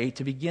way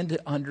to begin to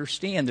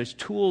understand. There's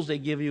tools they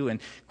give you and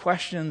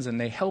questions,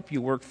 and they help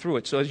you work through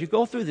it. So as you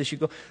go through this, you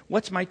go,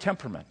 what's my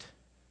temperament?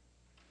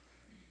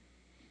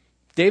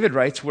 David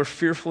writes, we're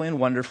fearfully and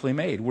wonderfully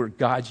made. We're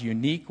God's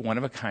unique,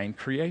 one-of-a-kind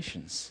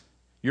creations.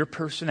 Your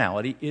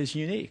personality is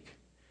unique.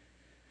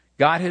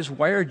 God has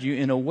wired you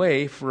in a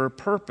way for a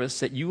purpose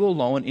that you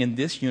alone in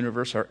this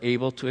universe are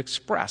able to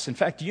express. In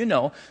fact, do you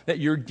know that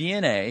your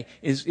DNA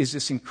is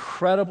this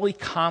incredibly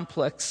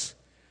complex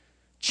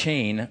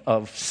chain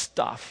of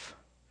stuff?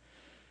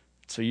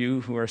 So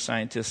you who are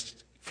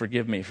scientists,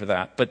 forgive me for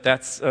that, but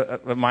that's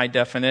my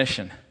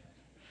definition.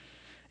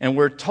 And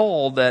we're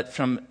told that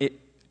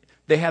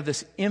they have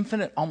this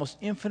almost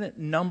infinite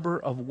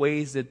number of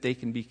ways that they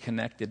can be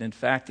connected. In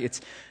fact, it's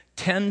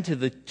 10 to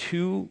the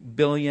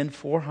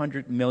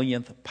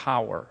 2,400,000,000th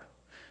power.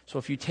 So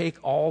if you take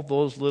all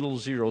those little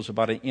zeros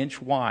about an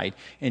inch wide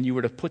and you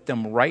were to put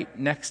them right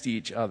next to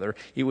each other,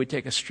 it would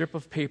take a strip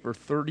of paper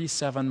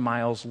 37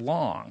 miles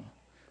long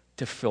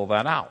to fill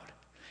that out.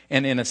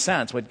 And in a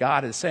sense, what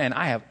God is saying,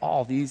 I have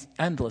all these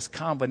endless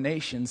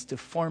combinations to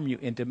form you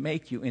and to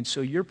make you. And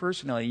so your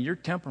personality, your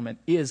temperament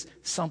is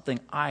something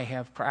I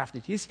have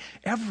crafted.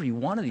 Every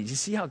one of these, you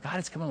see how God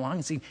is coming along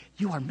and saying,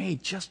 you are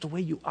made just the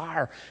way you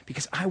are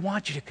because I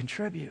want you to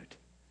contribute.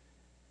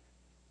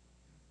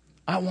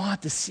 I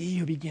want to see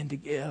you begin to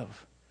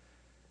give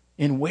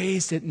in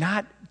ways that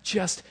not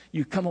just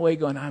you come away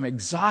going, I'm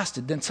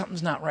exhausted, then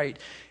something's not right.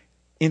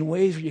 In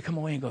ways where you come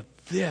away and go,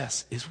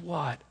 this is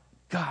what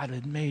God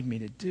had made me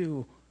to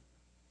do.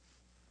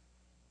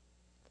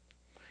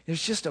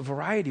 There's just a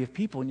variety of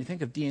people when you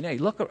think of DNA.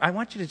 Look, I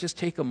want you to just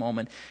take a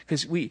moment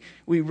because we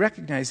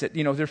recognize that,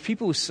 there are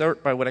people who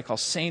sort by what I call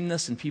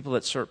sameness and people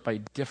that sort by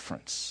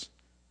difference.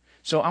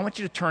 So I want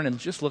you to turn and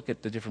just look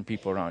at the different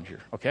people around here,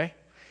 okay?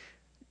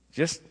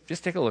 Just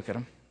take a look at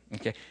them,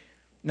 okay?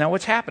 Now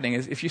what's happening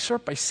is if you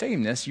sort by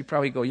sameness, you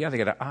probably go, yeah, they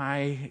got an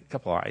eye, a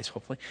couple eyes,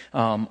 hopefully,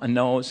 a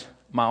nose,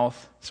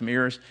 mouth, some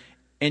ears,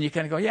 and you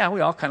kind of go, yeah, we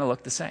all kind of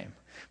look the same.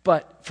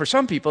 But for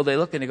some people, they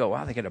look and they go,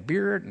 wow, they got a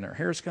beard and their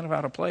hair's kind of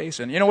out of place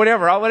and,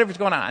 whatever's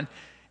going on.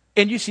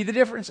 And you see the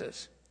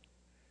differences.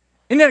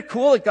 Isn't that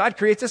cool that God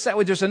creates us that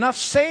way? There's enough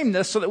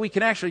sameness so that we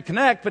can actually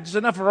connect, but there's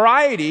enough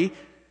variety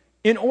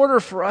in order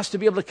for us to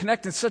be able to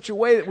connect in such a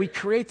way that we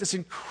create this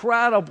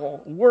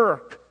incredible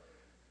work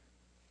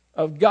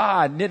of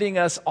God knitting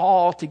us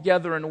all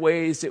together in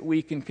ways that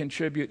we can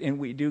contribute, and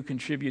we do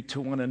contribute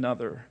to one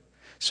another.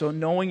 So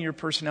knowing your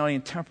personality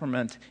and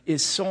temperament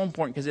is so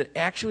important because it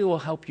actually will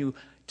help you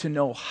to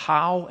know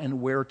how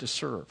and where to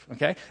serve,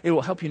 okay? It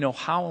will help you know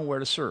how and where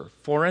to serve.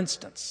 For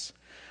instance,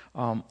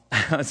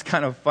 it's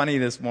kind of funny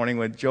this morning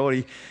with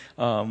Jody.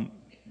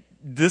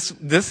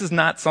 This is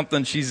not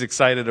something she's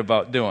excited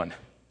about doing.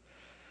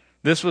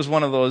 This was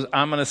one of those,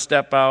 I'm going to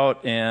step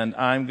out and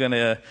I'm going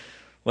to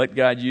let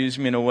God use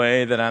me in a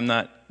way that I'm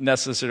not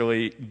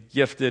necessarily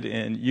gifted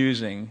in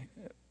using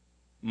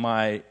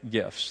my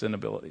gifts and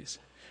abilities.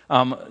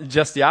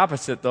 Just the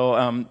opposite,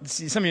 though.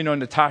 Some of you know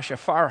Natasha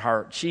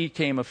Farhart. She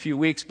came a few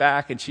weeks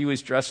back, and she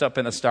was dressed up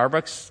in a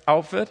Starbucks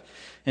outfit,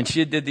 and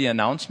she did the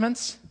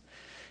announcements.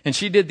 And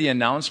she did the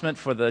announcement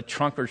for the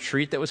trunk or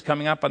treat that was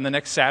coming up on the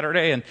next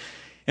Saturday.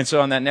 And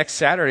so on that next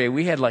Saturday,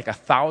 we had like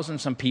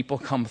 1,000-some people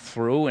come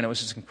through, and it was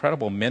this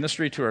incredible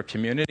ministry to our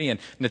community. And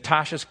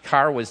Natasha's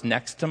car was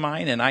next to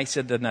mine, and I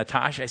said to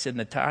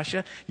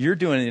Natasha, you're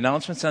doing the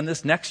announcements on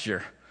this next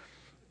year.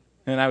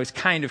 And I was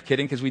kind of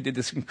kidding because we did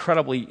this this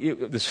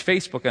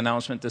Facebook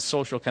announcement, this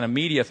social kind of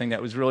media thing that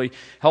was really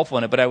helpful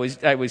in it. But I was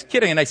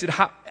kidding. And I said,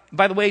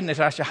 by the way,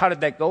 Natasha, how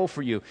did that go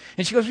for you?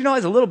 And she goes, I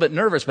was a little bit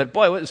nervous, but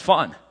boy, it was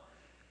fun.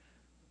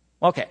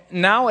 Okay,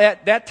 now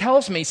that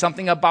tells me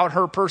something about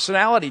her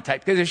personality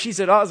type. Because if she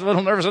said, I was a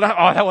little nervous,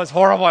 that was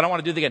horrible, I don't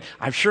want to do it again.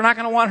 I'm sure not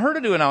going to want her to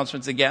do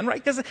announcements again,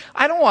 right? Because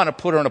I don't want to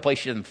put her in a place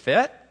she doesn't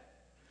fit.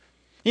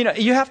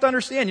 You have to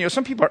understand,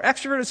 some people are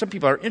extroverted, some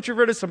people are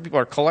introverted, some people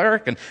are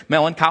choleric and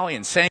melancholy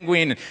and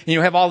sanguine. And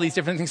you have all these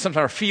different things. Some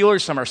are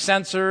feelers, some are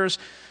sensors,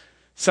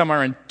 some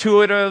are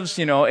intuitives,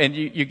 and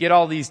you get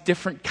all these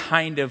different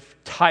kind of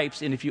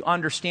types. And if you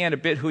understand a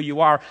bit who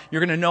you are, you're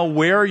going to know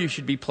where you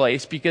should be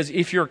placed. Because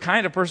if you're a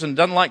kind of person who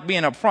doesn't like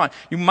being up front,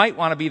 you might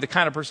want to be the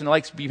kind of person who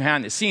likes to be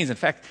behind the scenes. In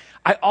fact,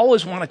 I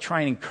always want to try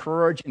and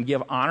encourage and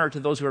give honor to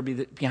those who are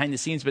behind the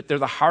scenes, but they're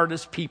the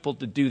hardest people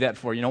to do that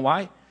for. You know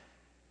why?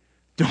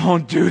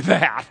 Don't do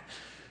that.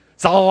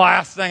 It's the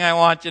last thing I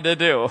want you to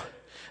do.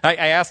 I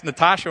asked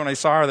Natasha when I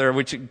saw her there,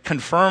 which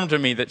confirmed to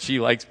me that she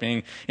likes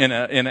being in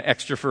an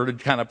extroverted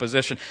kind of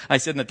position. I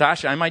said,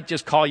 Natasha, I might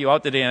just call you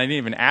out today, and I didn't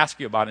even ask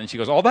you about it. And she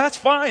goes, oh, that's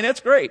fine.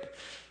 That's great.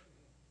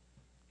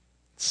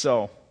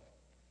 So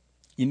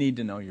you need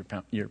to know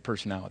your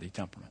personality,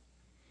 temperament,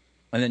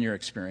 and then your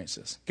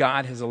experiences.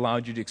 God has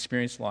allowed you to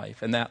experience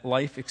life, and that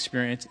life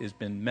experience has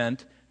been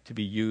meant to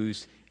be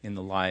used in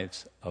the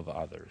lives of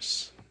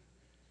others.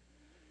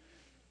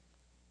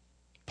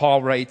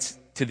 Paul writes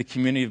to the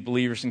community of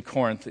believers in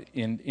Corinth,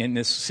 in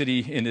this city,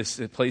 in this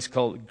place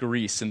called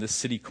Greece, in this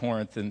city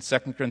Corinth, in 2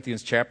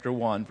 Corinthians chapter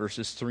 1,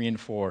 verses 3 and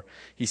 4.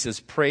 He says,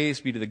 "Praise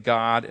be to the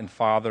God and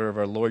Father of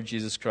our Lord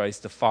Jesus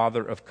Christ, the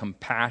Father of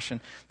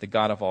compassion, the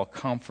God of all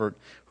comfort,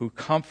 who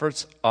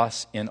comforts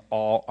us in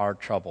all our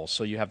troubles."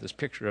 So you have this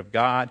picture of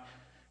God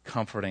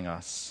comforting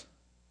us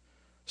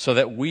so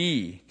that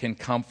we can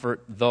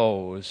comfort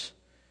those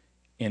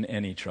in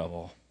any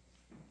trouble.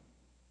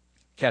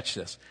 Catch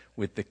this,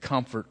 with the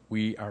comfort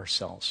we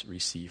ourselves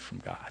receive from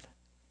God.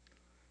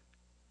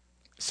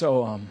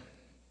 So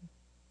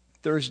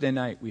Thursday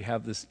night we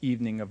have this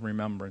evening of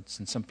remembrance,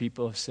 and some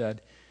people have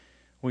said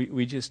there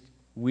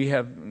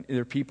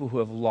are people who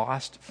have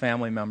lost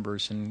family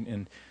members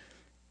and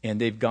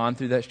they've gone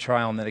through that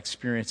trial and that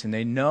experience, and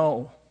they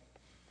know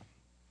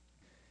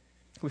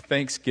with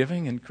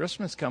Thanksgiving and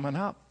Christmas coming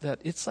up that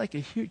it's like a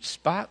huge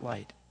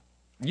spotlight.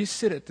 You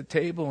sit at the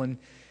table and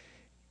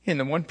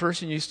the one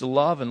person you used to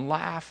love and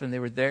laugh, and they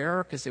were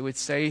there because they would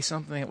say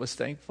something that was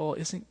thankful,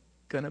 isn't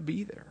going to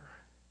be there.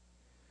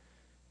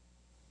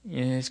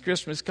 And as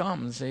Christmas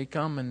comes, they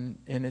come and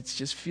it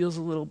just feels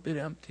a little bit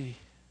empty,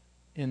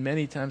 and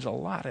many times a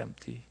lot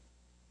empty.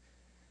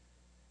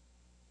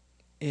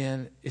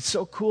 And it's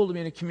so cool to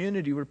be in a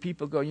community where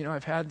people go,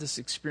 I've had this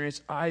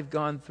experience, I've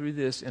gone through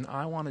this, and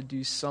I want to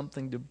do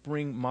something to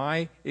bring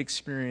my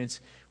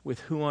experience with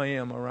who I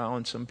am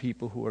around some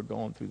people who are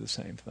going through the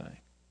same thing.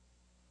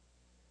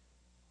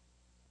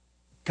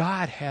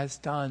 God has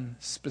done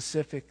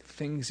specific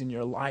things in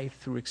your life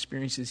through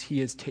experiences He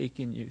has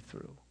taken you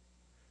through.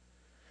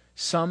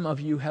 Some of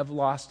you have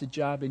lost a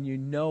job and you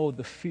know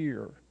the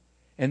fear.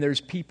 And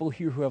there's people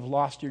here who have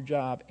lost your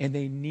job and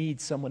they need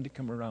someone to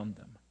come around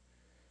them.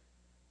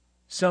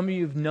 Some of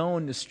you have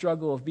known the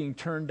struggle of being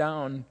turned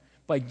down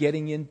by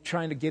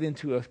trying to get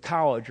into a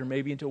college or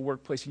maybe into a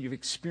workplace, and you've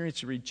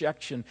experienced a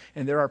rejection,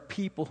 and there are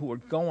people who are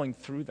going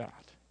through that.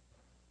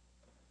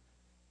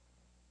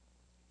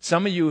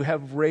 Some of you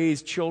have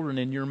raised children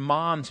and you're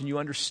moms, and you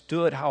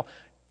understood how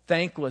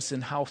thankless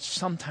and how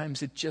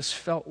sometimes it just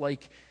felt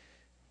like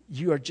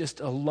you are just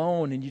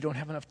alone and you don't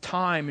have enough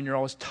time and you're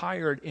always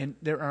tired. And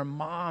there are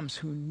moms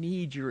who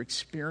need your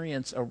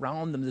experience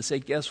around them to say,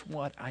 guess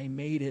what? I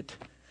made it.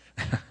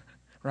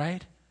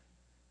 Right?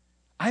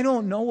 I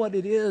don't know what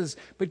it is,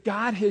 but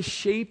God has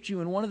shaped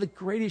you, and one of the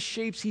greatest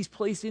shapes He's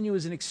placed in you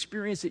is an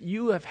experience that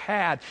you have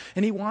had.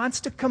 And He wants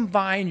to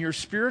combine your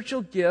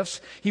spiritual gifts.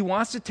 He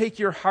wants to take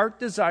your heart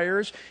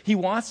desires. He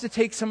wants to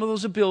take some of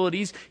those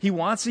abilities. He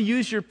wants to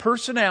use your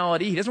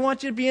personality. He doesn't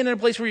want you to be in a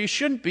place where you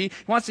shouldn't be.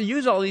 He wants to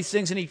use all these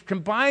things, and He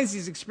combines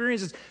these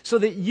experiences so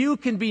that you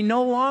can be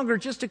no longer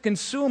just a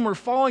consumer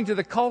falling to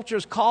the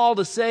culture's call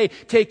to say,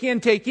 take in,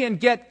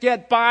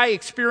 get by,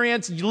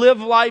 experience,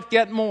 live life,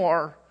 get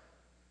more.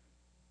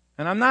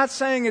 And I'm not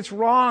saying it's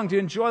wrong to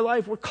enjoy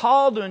life. We're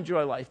called to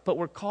enjoy life, but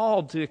we're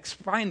called to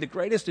find the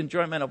greatest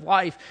enjoyment of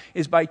life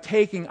is by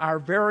taking our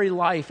very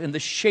life and the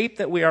shape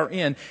that we are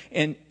in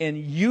and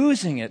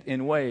using it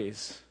in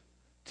ways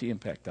to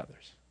impact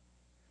others.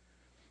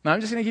 Now,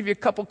 I'm just going to give you a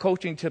couple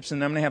coaching tips,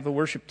 and I'm going to have the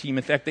worship team.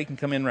 In fact, they can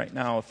come in right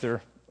now if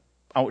they're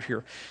out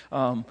here.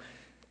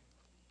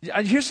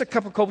 Here's a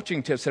couple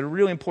coaching tips that are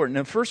really important.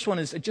 The first one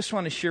is I just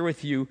want to share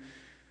with you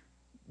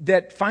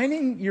that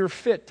finding your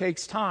fit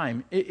takes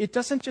time. It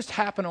doesn't just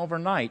happen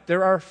overnight.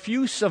 There are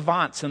few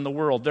savants in the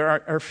world.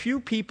 There are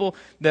few people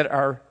that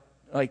are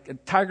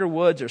like Tiger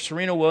Woods or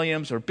Serena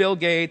Williams or Bill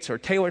Gates or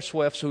Taylor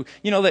Swift, who,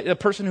 the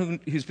person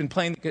who's been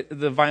playing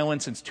the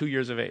violin since 2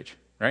 years of age,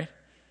 right?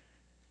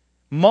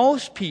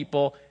 Most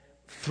people,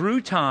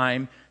 through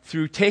time,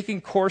 through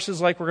taking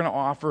courses like we're going to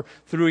offer,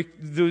 through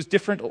those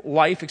different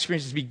life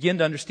experiences, begin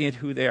to understand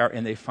who they are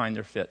and they find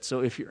their fit.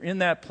 So if you're in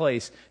that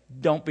place,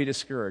 don't be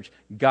discouraged.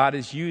 God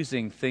is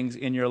using things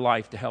in your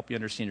life to help you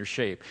understand your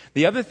shape.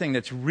 The other thing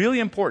that's really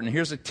important,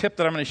 here's a tip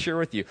that I'm going to share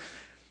with you.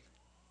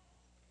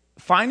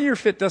 Finding your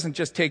fit doesn't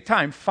just take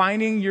time.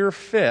 Finding your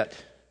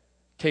fit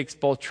takes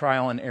both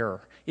trial and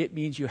error. It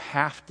means you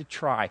have to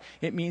try.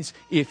 It means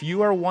if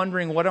you are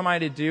wondering, what am I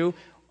to do?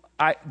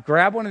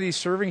 Grab one of these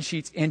serving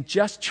sheets and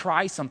just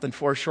try something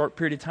for a short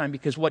period of time,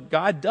 because what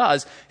God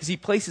does is He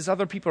places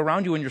other people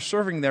around you when you're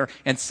serving there,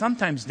 and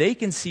sometimes they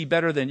can see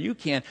better than you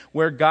can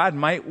where God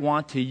might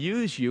want to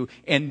use you,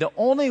 and the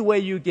only way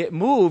you get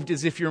moved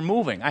is if you're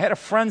moving. I had a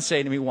friend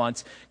say to me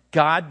once,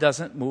 God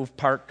doesn't move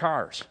parked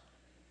cars.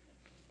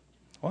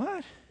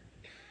 What?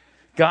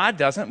 God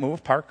doesn't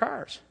move parked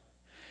cars.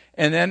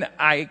 And then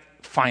I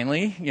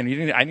finally,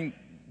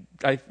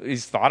 I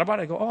thought about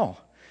it, I go, oh,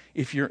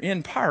 if you're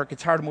in park,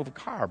 it's hard to move a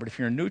car. But if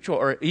you're in neutral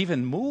or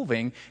even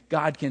moving,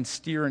 God can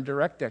steer and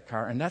direct that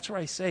car. And that's where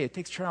I say it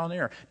takes trial and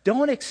error.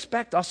 Don't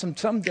expect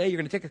someday you're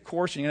going to take a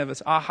course and you're going to have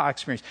this aha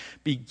experience.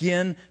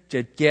 Begin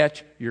to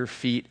get your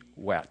feet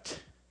wet.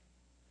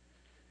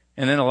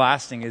 And then the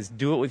last thing is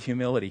do it with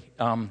humility.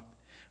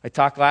 I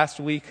talked last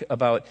week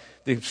about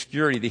the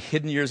obscurity, the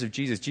hidden years of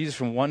Jesus. Jesus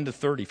from 1 to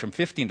 30, from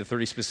 15 to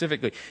 30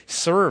 specifically,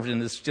 served in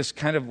this just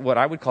kind of what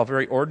I would call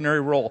very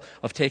ordinary role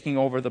of taking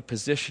over the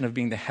position of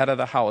being the head of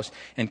the house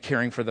and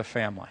caring for the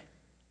family.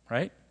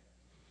 right?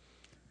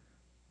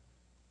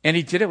 And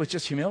he did it with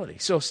just humility.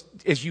 So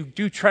as you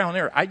do trial and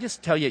error, I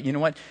just tell you, you know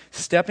what?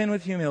 Step in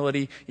with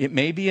humility. It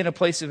may be in a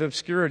place of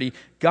obscurity.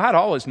 God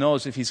always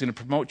knows if he's going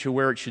to promote you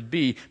where it should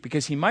be,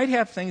 because he might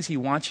have things he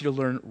wants you to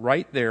learn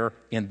right there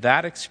in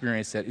that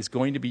experience that is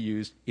going to be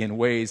used in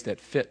ways that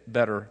fit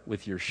better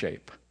with your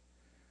shape.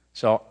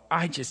 So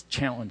I just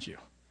challenge you.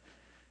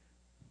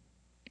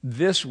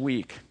 This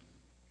week,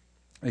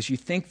 as you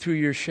think through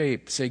your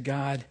shape, say,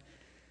 God,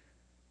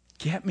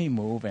 get me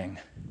moving.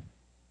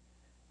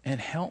 And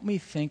help me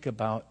think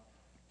about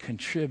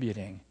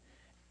contributing,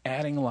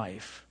 adding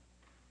life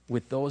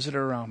with those that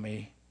are around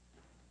me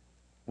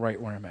right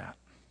where I'm at.